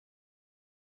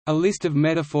A list of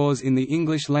metaphors in the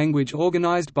English language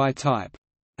organized by type.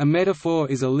 A metaphor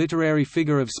is a literary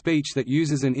figure of speech that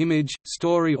uses an image,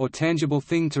 story or tangible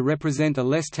thing to represent a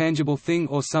less tangible thing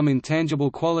or some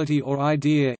intangible quality or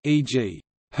idea, e.g.,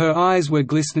 "Her eyes were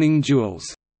glistening jewels."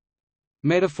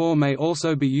 Metaphor may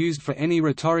also be used for any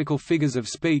rhetorical figures of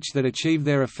speech that achieve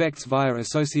their effects via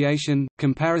association,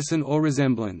 comparison or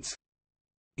resemblance.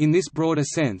 In this broader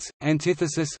sense,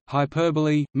 antithesis,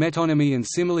 hyperbole, metonymy and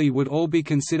simile would all be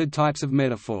considered types of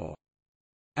metaphor.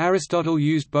 Aristotle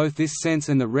used both this sense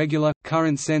and the regular,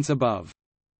 current sense above.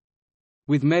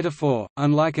 With metaphor,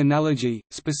 unlike analogy,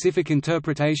 specific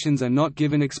interpretations are not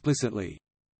given explicitly.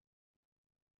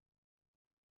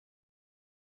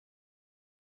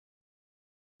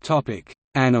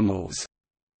 Animals.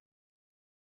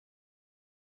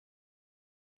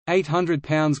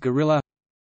 800-pound gorilla,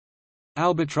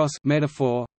 albatross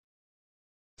metaphor,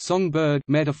 songbird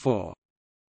metaphor,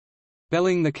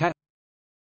 belling the cat,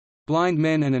 blind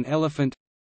men and an elephant,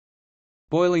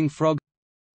 boiling frog,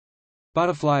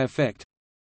 butterfly effect,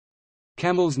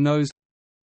 camel's nose,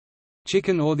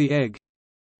 chicken or the egg,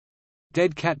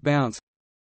 dead cat bounce,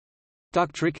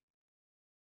 duck trick,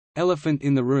 elephant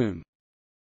in the room,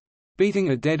 beating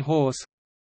a dead horse,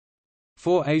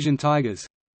 4 Asian tigers,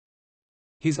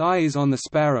 his eye is on the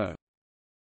sparrow,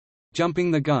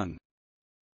 jumping the gun,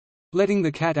 letting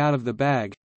the cat out of the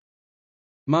bag,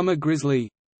 mama grizzly,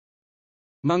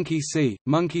 monkey see,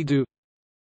 monkey do,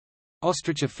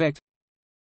 ostrich effect,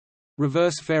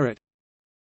 reverse ferret,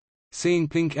 seeing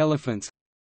pink elephants,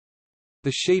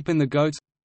 the sheep and the goats,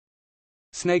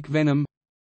 snake venom,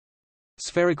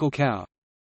 spherical cow,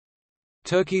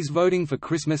 turkeys voting for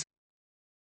Christmas,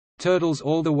 turtles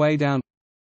all the way down,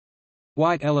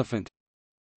 white elephant,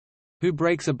 who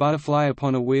breaks a butterfly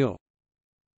upon a wheel,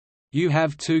 you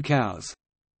have 2 cows.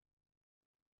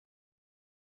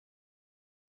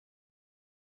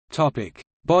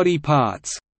 Body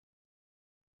parts.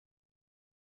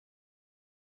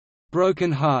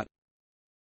 Broken heart,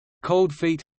 cold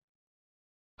feet,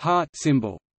 heart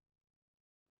symbol.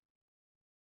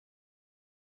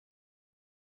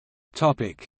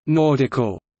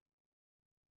 Nautical.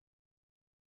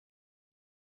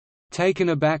 Taken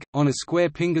aback, on a square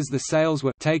pingers the sails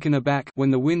were taken aback when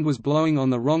the wind was blowing on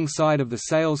the wrong side of the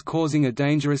sails causing a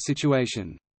dangerous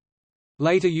situation.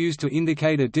 Later used to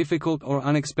indicate a difficult or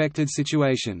unexpected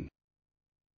situation.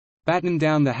 Batten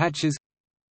down the hatches,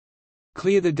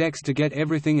 clear the decks to get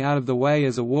everything out of the way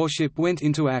as a warship went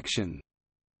into action.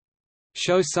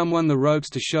 Show someone the ropes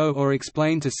to show or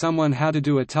explain to someone how to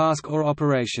do a task or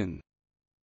operation.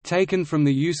 Taken from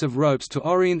the use of ropes to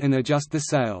orient and adjust the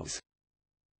sails.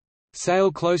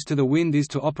 Sail close to the wind is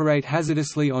to operate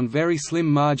hazardously on very slim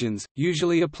margins,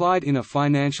 usually applied in a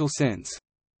financial sense.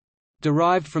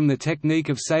 Derived from the technique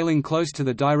of sailing close to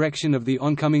the direction of the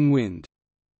oncoming wind.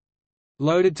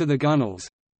 Loaded to the gunwales.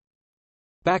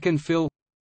 Back and fill.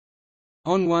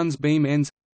 On one's beam ends.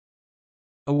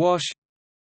 Awash.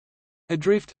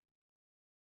 Adrift.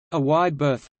 A wide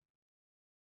berth.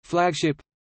 Flagship.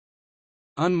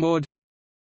 Unmoored.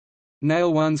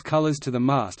 Nail one's colors to the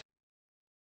mast.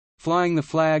 Flying the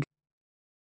flag.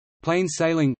 Plain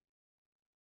sailing.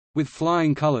 With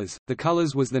flying colors, the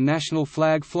colors was the national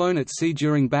flag flown at sea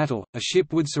during battle. A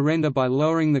ship would surrender by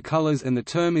lowering the colors, and the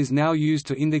term is now used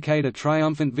to indicate a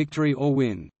triumphant victory or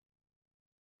win.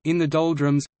 In the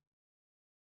doldrums.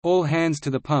 All hands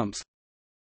to the pumps.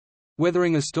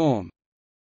 Weathering a storm.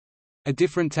 A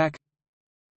different tack.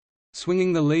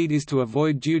 Swinging the lead is to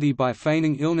avoid duty by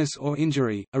feigning illness or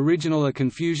injury. Original a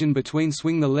confusion between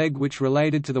swing the leg, which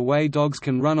related to the way dogs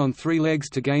can run on 3 legs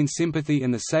to gain sympathy,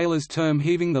 and the sailor's term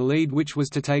heaving the lead, which was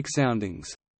to take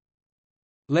soundings.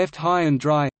 Left high and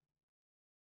dry.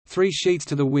 3 sheets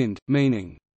to the wind,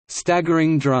 meaning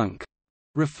staggering drunk,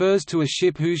 refers to a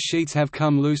ship whose sheets have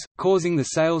come loose, causing the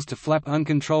sails to flap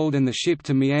uncontrolled and the ship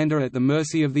to meander at the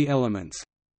mercy of the elements.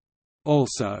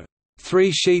 Also,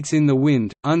 3 sheets in the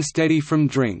wind, unsteady from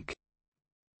drink.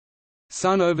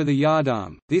 Sun over the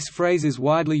yardarm. This phrase is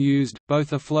widely used,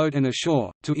 both afloat and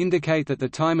ashore, to indicate that the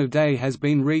time of day has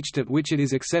been reached at which it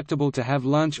is acceptable to have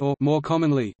lunch or, more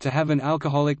commonly, to have an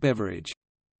alcoholic beverage.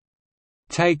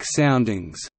 Take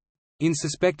soundings. In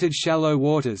suspected shallow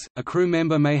waters, a crew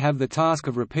member may have the task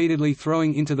of repeatedly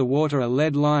throwing into the water a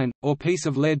lead line, or piece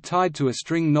of lead tied to a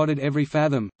string knotted every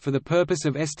fathom, for the purpose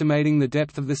of estimating the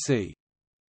depth of the sea.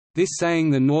 This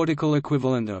saying the nautical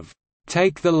equivalent of,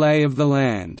 "Take the lay of the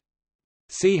land,"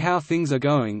 see how things are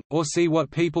going, or see what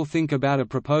people think about a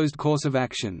proposed course of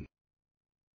action.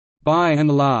 By and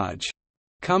large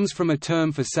comes from a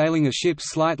term for sailing a ship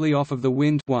slightly off of the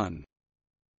wind, one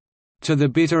to the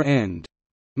bitter end,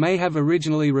 may have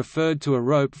originally referred to a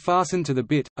rope fastened to the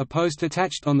bit, a post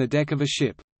attached on the deck of a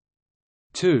ship.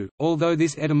 2. Although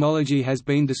this etymology has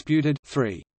been disputed.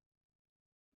 3.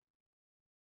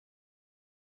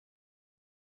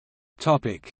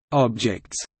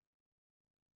 Objects.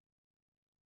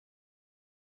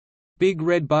 Big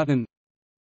red button,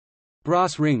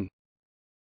 brass ring,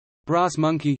 brass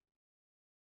monkey,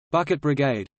 bucket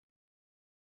brigade,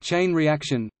 chain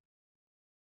reaction,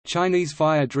 Chinese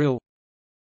fire drill,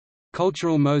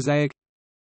 cultural mosaic,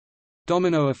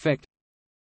 domino effect,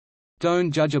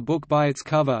 don't judge a book by its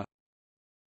cover,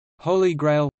 Holy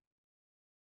Grail,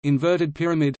 inverted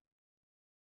pyramid,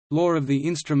 law of the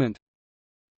instrument,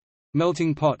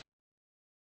 melting pot,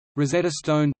 Rosetta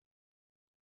Stone,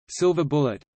 silver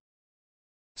bullet,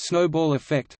 snowball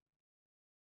effect,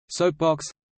 soapbox,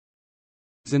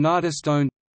 Zenata stone,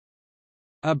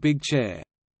 a big chair.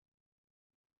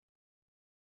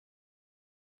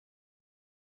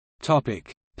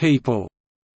 People.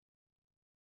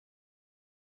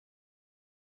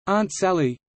 Aunt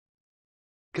Sally,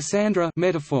 Cassandra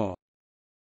metaphor,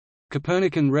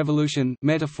 Copernican revolution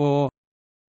metaphor,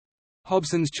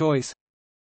 Hobson's choice,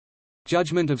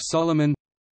 Judgment of Solomon,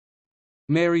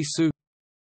 Mary Sue,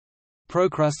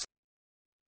 Procrus,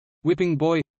 Whipping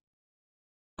boy,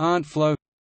 Aunt Flo,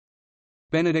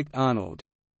 Benedict Arnold.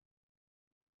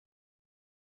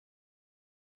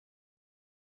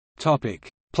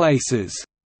 Places.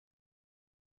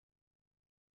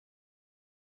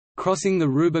 Crossing the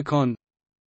Rubicon,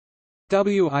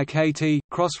 WIKT,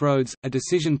 crossroads, a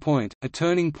decision point, a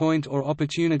turning point or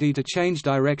opportunity to change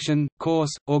direction,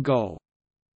 course, or goal.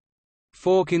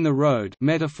 Fork in the road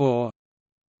metaphor,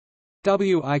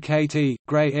 WIKT,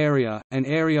 gray area, an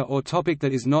area or topic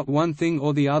that is not one thing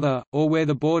or the other, or where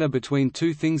the border between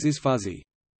two things is fuzzy.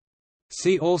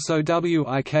 See also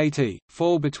WIKT,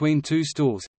 fall between two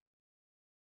stools.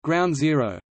 Ground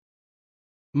zero,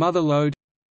 mother lode,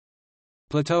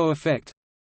 plateau effect,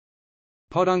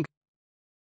 podunk,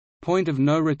 point of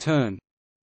no return,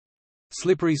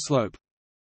 slippery slope,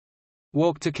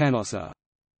 walk to Canossa.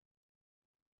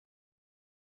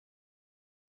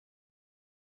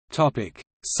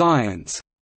 Science.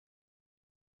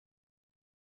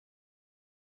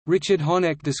 Richard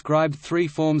Honeck described three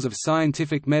forms of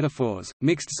scientific metaphors: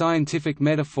 mixed scientific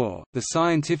metaphor, the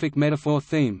scientific metaphor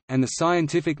theme, and the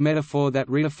scientific metaphor that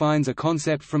redefines a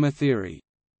concept from a theory.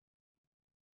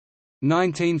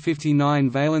 1959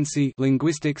 Valency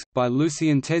Linguistics, by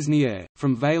Lucien Tesnière,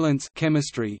 from Valence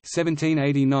Chemistry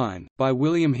 1789, by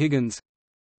William Higgins.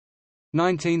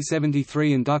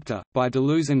 1973 Inductor, by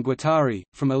Deleuze and Guattari,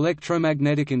 from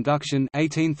Electromagnetic Induction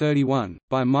 1831,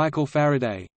 by Michael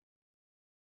Faraday.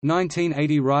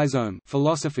 1980 Rhizome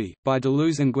Philosophy, by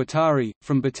Deleuze and Guattari,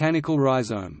 from Botanical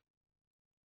Rhizome.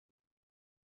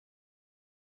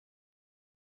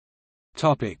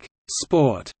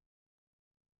 Sport.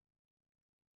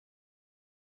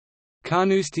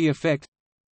 Carnoustie effect,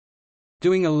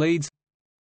 doing a leads,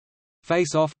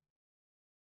 face-off,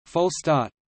 false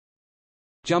start,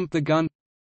 jump the gun,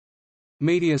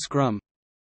 media scrum,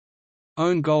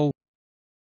 own goal,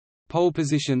 pole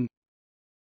position,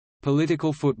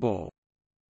 political football.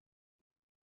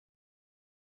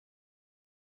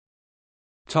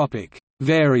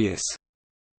 Various.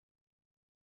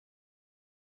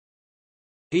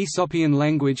 Aesopian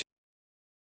language,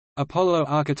 Apollo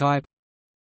archetype,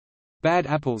 bad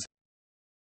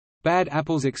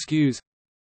apples excuse,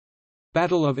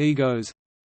 battle of egos,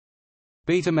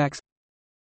 Betamax,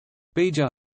 Bija,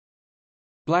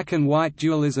 black and white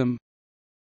dualism,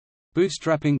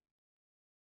 bootstrapping,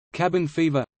 cabin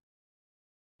fever,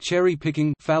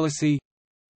 cherry-picking fallacy,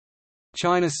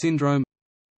 China syndrome,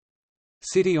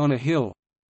 city on a hill,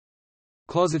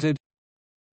 closeted,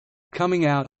 coming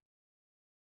out,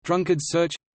 drunkard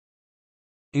search,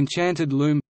 enchanted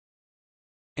loom,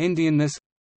 Indianness,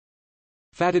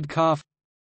 fatted calf,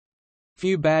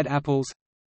 few bad apples,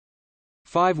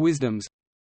 five wisdoms,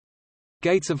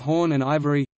 gates of horn and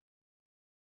ivory,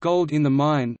 gold in the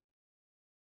mine,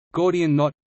 Gordian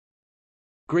knot,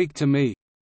 Greek to me,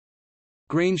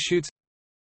 green shoots,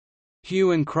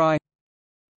 hue and cry,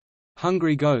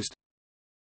 hungry ghost,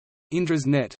 Indra's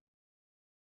net,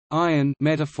 iron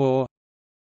metaphor,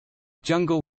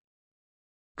 jungle,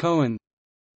 Cohen,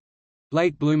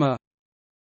 late bloomer,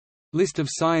 list of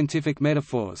scientific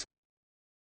metaphors,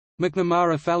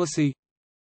 McNamara fallacy,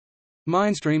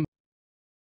 mindstream,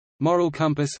 moral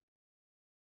compass,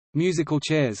 musical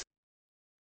chairs,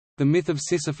 the myth of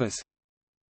Sisyphus,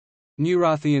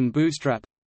 Neurathian bootstrap,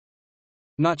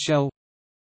 nutshell,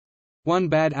 one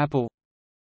bad apple,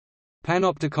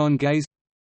 panopticon gaze,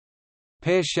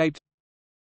 pear-shaped,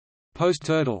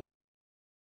 Post-turtle.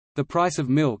 The price of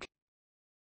milk.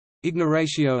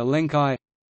 Ignoratio elenchi.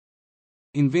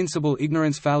 Invincible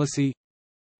ignorance fallacy.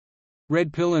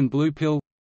 Red pill and blue pill.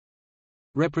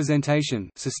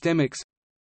 Representation systemics.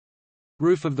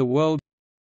 Roof of the world.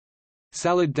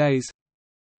 Salad days.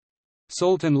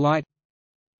 Salt and light.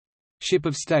 Ship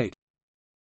of state.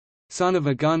 Son of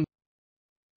a gun.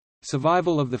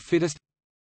 Survival of the fittest.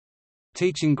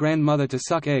 Teaching grandmother to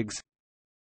suck eggs.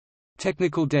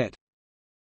 Technical debt.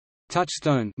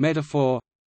 Touchstone metaphor.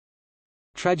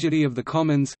 Tragedy of the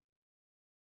commons.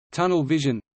 Tunnel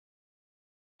vision.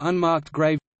 Unmarked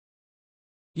grave.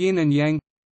 Yin and yang.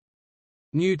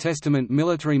 New Testament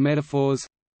military metaphors.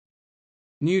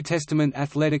 New Testament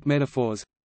athletic metaphors.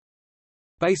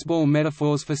 Baseball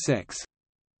metaphors for sex.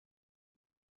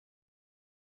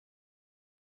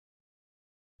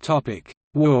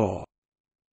 War.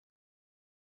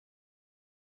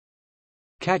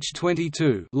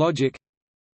 Catch-22 logic.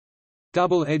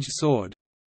 Double-edged sword.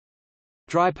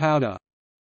 Dry powder.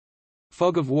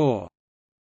 Fog of war.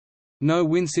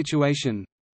 No-win situation.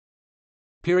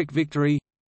 Pyrrhic victory.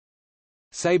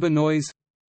 Saber noise.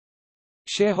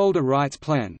 Shareholder rights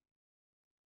plan.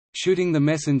 Shooting the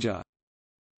messenger.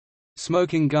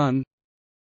 Smoking gun.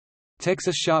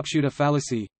 Texas sharpshooter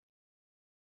fallacy.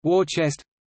 War chest.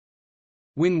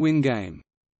 Win-win game.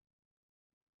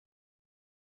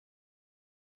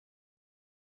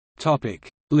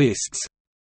 Lists.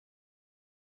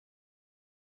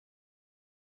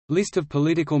 List of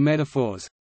political metaphors.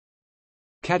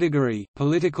 Category: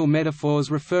 political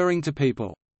metaphors referring to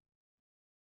people.